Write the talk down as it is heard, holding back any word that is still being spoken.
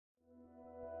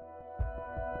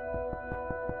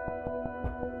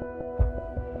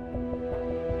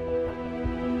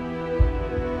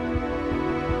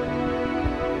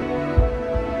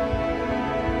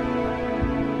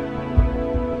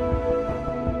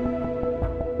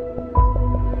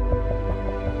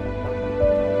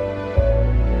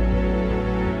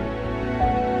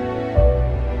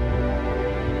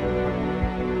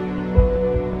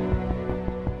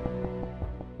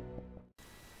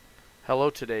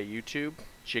today, YouTube?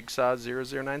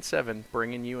 Jigsaw0097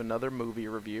 bringing you another movie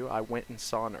review. I went and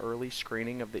saw an early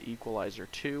screening of the Equalizer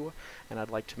 2, and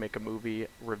I'd like to make a movie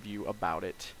review about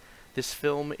it. This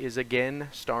film is again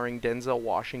starring Denzel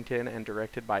Washington and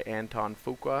directed by Antoine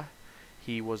Fuqua.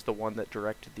 He was the one that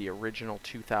directed the original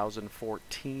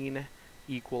 2014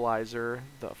 Equalizer,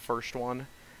 the first one,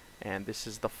 and this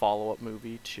is the follow-up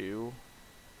movie to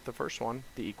the first one,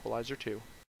 the Equalizer 2.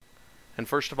 And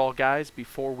first of all, guys,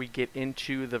 before we get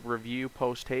into the review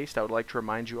post-haste, I would like to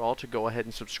remind you all to go ahead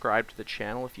and subscribe to the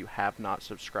channel if you have not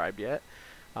subscribed yet.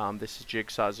 This is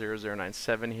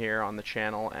Jigsaw0097 here on the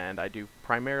channel, and I do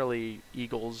primarily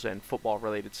Eagles and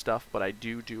football-related stuff, but I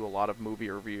do a lot of movie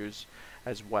reviews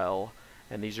as well.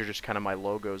 And these are just kind of my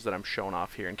logos that I'm showing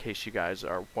off here in case you guys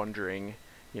are wondering,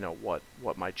 you know,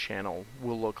 what my channel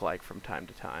will look like from time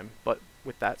to time. But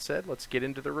with that said, let's get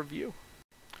into the review.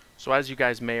 So as you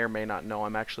guys may or may not know,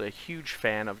 I'm actually a huge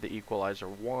fan of the Equalizer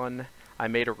 1. I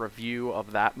made a review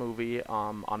of that movie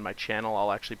on my channel.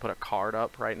 I'll actually put a card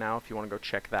up right now if you want to go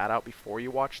check that out before you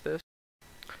watch this.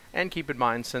 And keep in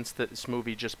mind, since this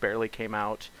movie just barely came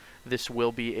out, this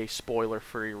will be a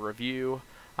spoiler-free review.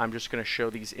 I'm just going to show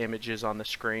these images on the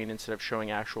screen instead of showing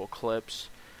actual clips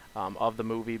of the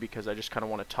movie, because I just kind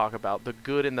of want to talk about the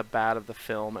good and the bad of the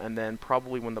film, and then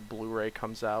probably when the Blu-ray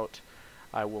comes out,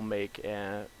 I will make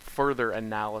a further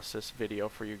analysis video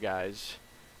for you guys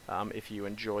if you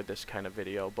enjoyed this kind of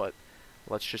video. But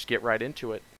let's just get right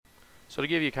into it. So to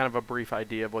give you kind of a brief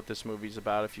idea of what this movie's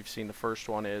about, if you've seen the first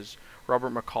one, is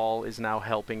Robert McCall is now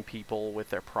helping people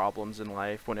with their problems in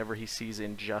life. Whenever he sees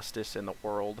injustice in the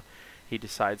world, he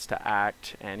decides to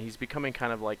act, and he's becoming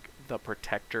kind of like the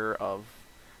protector of,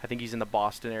 I think he's in the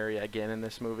Boston area again in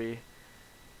this movie,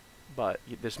 but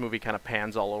this movie kind of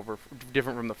pans all over,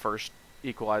 different from the first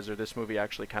Equalizer. This movie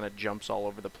actually kind of jumps all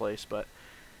over the place, but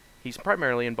he's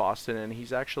primarily in Boston, and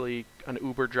he's actually an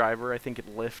Uber driver. I think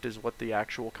Lyft is what the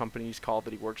actual company's called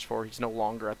that he works for. He's no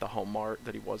longer at the Home Mart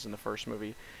that he was in the first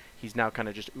movie. He's now kind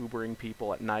of just Ubering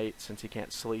people at night since he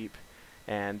can't sleep,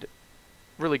 and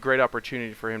really great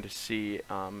opportunity for him to see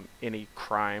any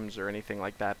crimes or anything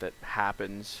like that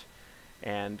happens.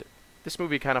 And this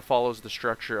movie kind of follows the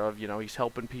structure of, you know, he's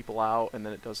helping people out, and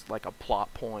then it does like a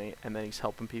plot point, and then he's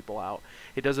helping people out.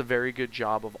 It does a very good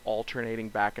job of alternating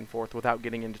back and forth without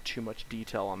getting into too much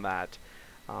detail on that.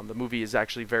 The movie is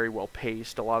actually very well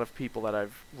paced. A lot of people that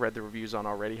I've read the reviews on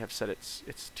already have said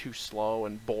it's too slow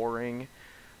and boring.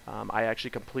 I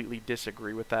actually completely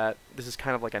disagree with that. This is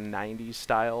kind of like a 90s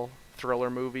style thriller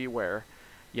movie where,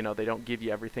 you know, they don't give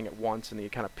you everything at once and you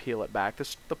kind of peel it back.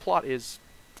 The plot is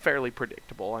fairly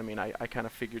predictable. I mean, I kind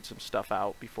of figured some stuff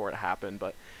out before it happened,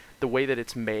 but the way that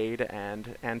it's made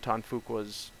and Antoine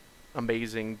Fuqua's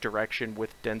amazing direction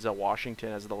with Denzel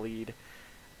Washington as the lead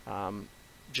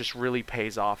just really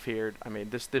pays off here. I mean,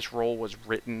 this role was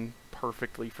written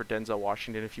perfectly for Denzel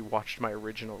Washington. If you watched my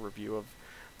original review of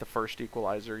the first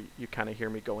Equalizer, you kind of hear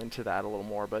me go into that a little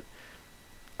more, but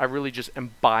I really just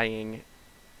am buying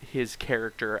his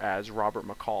character as Robert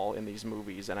McCall in these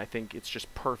movies, and I think it's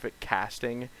just perfect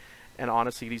casting. And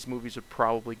honestly, these movies would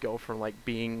probably go from like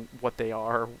being what they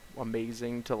are,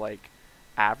 amazing, to like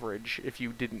average if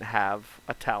you didn't have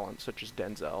a talent such as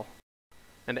Denzel.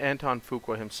 And Antoine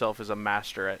Fuqua himself is a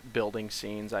master at building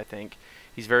scenes. I think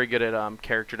he's very good at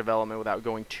character development without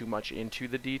going too much into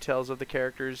the details of the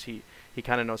characters. He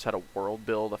kind of knows how to world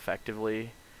build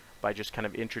effectively by just kind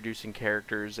of introducing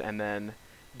characters and then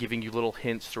giving you little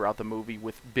hints throughout the movie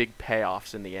with big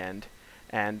payoffs in the end.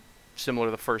 And similar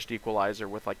to the first Equalizer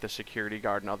with like the security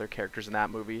guard and other characters in that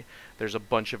movie, there's a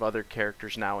bunch of other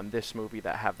characters now in this movie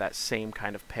that have that same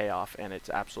kind of payoff, and it's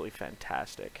absolutely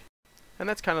fantastic. And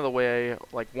that's kind of the way,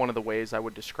 like one of the ways I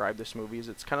would describe this movie is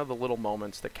it's kind of the little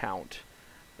moments that count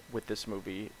with this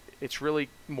movie. It's really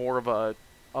more of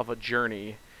a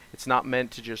journey. It's not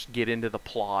meant to just get into the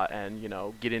plot and, you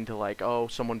know, get into like, oh,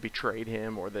 someone betrayed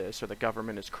him or this or the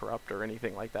government is corrupt or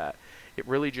anything like that. It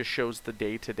really just shows the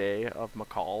day-to-day of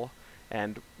McCall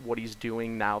and what he's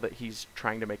doing now that he's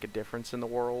trying to make a difference in the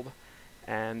world.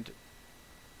 And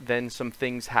then some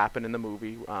things happen in the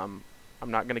movie. I'm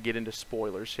not going to get into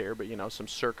spoilers here, but, you know, some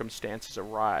circumstances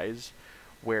arise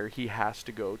where he has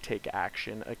to go take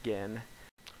action again.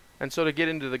 And so to get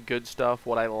into the good stuff,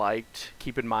 what I liked,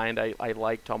 keep in mind I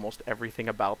liked almost everything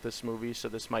about this movie, so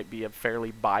this might be a fairly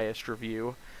biased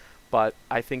review, but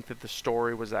I think that the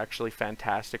story was actually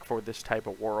fantastic for this type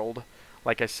of world.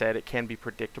 Like I said, it can be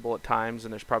predictable at times,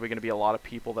 and there's probably going to be a lot of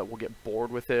people that will get bored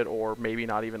with it or maybe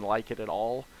not even like it at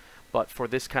all. But for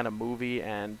this kind of movie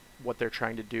and what they're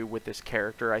trying to do with this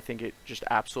character, I think it just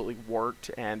absolutely worked,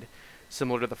 and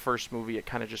similar to the first movie, it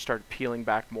kind of just started peeling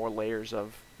back more layers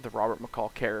of the Robert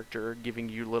McCall character, giving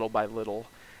you little by little.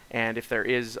 And if there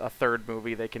is a third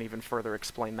movie, they can even further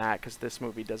explain that, because this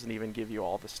movie doesn't even give you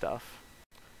all the stuff.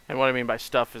 And what I mean by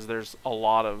stuff is there's a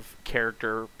lot of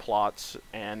character plots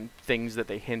and things that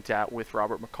they hint at with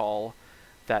Robert McCall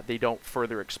that they don't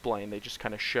further explain. They just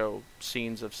kind of show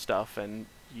scenes of stuff and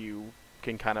you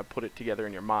can kind of put it together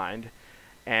in your mind.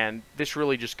 And this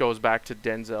really just goes back to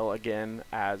Denzel again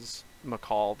as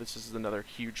McCall. This is another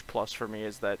huge plus for me,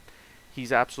 is that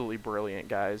he's absolutely brilliant,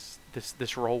 guys.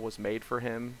 This role was made for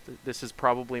him. This is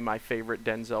probably my favorite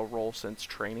Denzel role since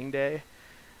Training Day.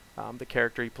 The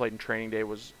character he played in Training Day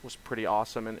was pretty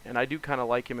awesome, and I do kind of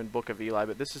like him in Book of Eli,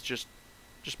 but this is just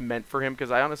meant for him, because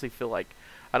I honestly feel like,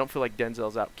 I don't feel like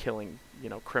Denzel's out killing,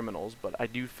 criminals, but I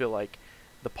do feel like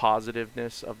the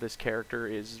positiveness of this character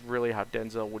is really how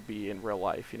Denzel would be in real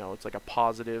life. It's like a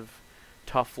positive,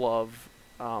 tough love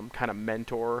kind of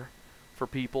mentor for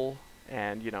people,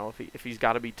 and if he's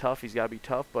got to be tough, he's got to be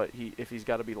tough, but if he's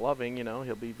got to be loving,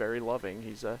 he'll be very loving.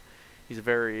 He's a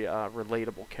very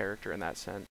relatable character in that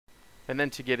sense. And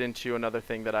then to get into another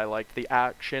thing that I liked, the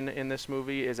action in this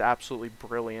movie is absolutely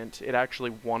brilliant. It actually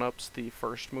one-ups the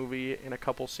first movie in a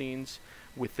couple scenes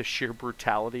with the sheer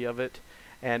brutality of it.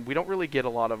 And we don't really get a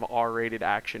lot of R-rated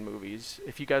action movies.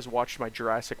 If you guys watched my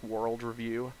Jurassic World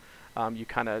review, you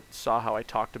kind of saw how I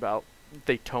talked about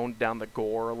they toned down the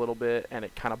gore a little bit, and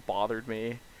it kind of bothered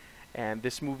me. And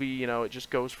this movie, it just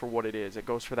goes for what it is. It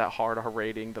goes for that hard R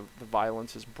rating. The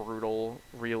violence is brutal,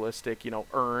 realistic,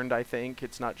 earned, I think.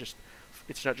 It's not just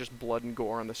blood and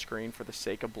gore on the screen for the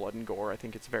sake of blood and gore. I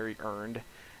think it's very earned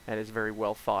and is very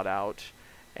well thought out.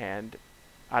 And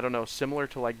I don't know, similar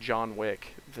to like John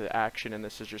Wick, the action in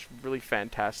this is just really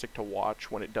fantastic to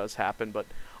watch when it does happen. But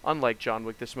unlike John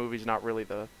Wick, this movie's not really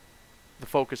the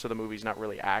focus of the movie's not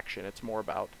really action. It's more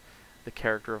about the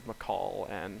character of McCall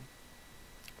and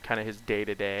kind of his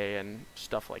day-to-day and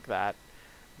stuff like that,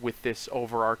 with this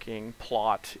overarching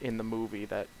plot in the movie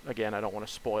that, again, I don't want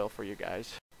to spoil for you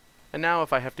guys. And now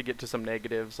if I have to get to some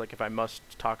negatives, like if I must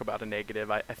talk about a negative,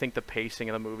 I think the pacing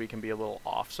of the movie can be a little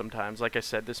off sometimes. Like I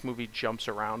said, this movie jumps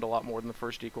around a lot more than the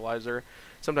first Equalizer.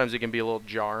 Sometimes it can be a little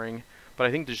jarring, but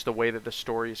I think just the way that the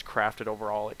story is crafted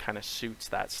overall, it kind of suits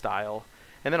that style.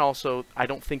 And then also, I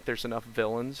don't think there's enough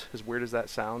villains, as weird as that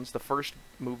sounds. The first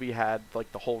movie had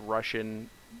like the whole Russian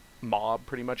mob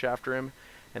pretty much after him,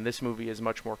 and this movie is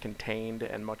much more contained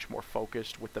and much more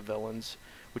focused with the villains,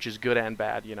 which is good and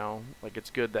bad. Like,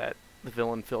 it's good that the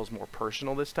villain feels more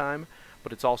personal this time,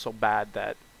 but it's also bad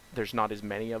that there's not as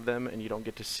many of them and you don't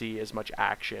get to see as much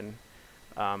action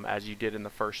as you did in the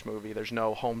first movie. There's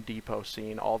no Home Depot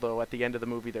scene, although at the end of the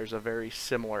movie there's a very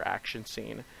similar action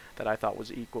scene that I thought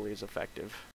was equally as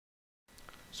effective.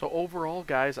 So overall,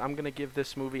 guys, I'm going to give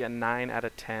this movie a 9 out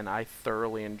of 10. I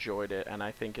thoroughly enjoyed it, and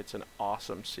I think it's an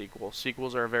awesome sequel.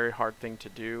 Sequels are a very hard thing to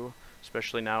do,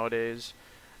 especially nowadays,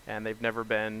 and they've never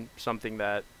been something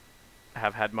that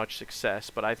have had much success,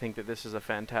 but I think that this is a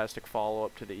fantastic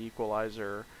follow-up to the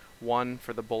Equalizer 1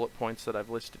 for the bullet points that I've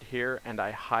listed here, and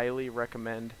I highly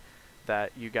recommend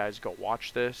that you guys go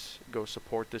watch this, go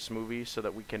support this movie so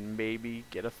that we can maybe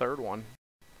get a third one.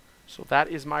 So that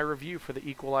is my review for the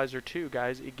Equalizer 2,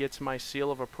 guys. It gets my seal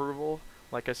of approval.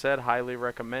 Like I said, highly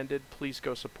recommended. Please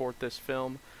go support this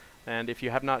film. And if you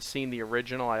have not seen the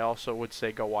original, I also would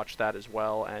say go watch that as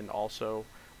well. And also,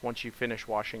 once you finish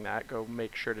watching that, go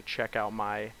make sure to check out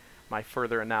my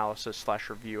further analysis /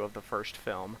 review of the first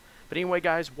film. But anyway,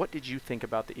 guys, what did you think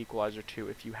about the Equalizer 2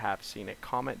 if you have seen it?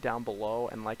 Comment down below,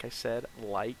 and like I said,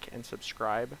 like and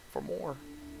subscribe for more.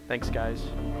 Thanks, guys.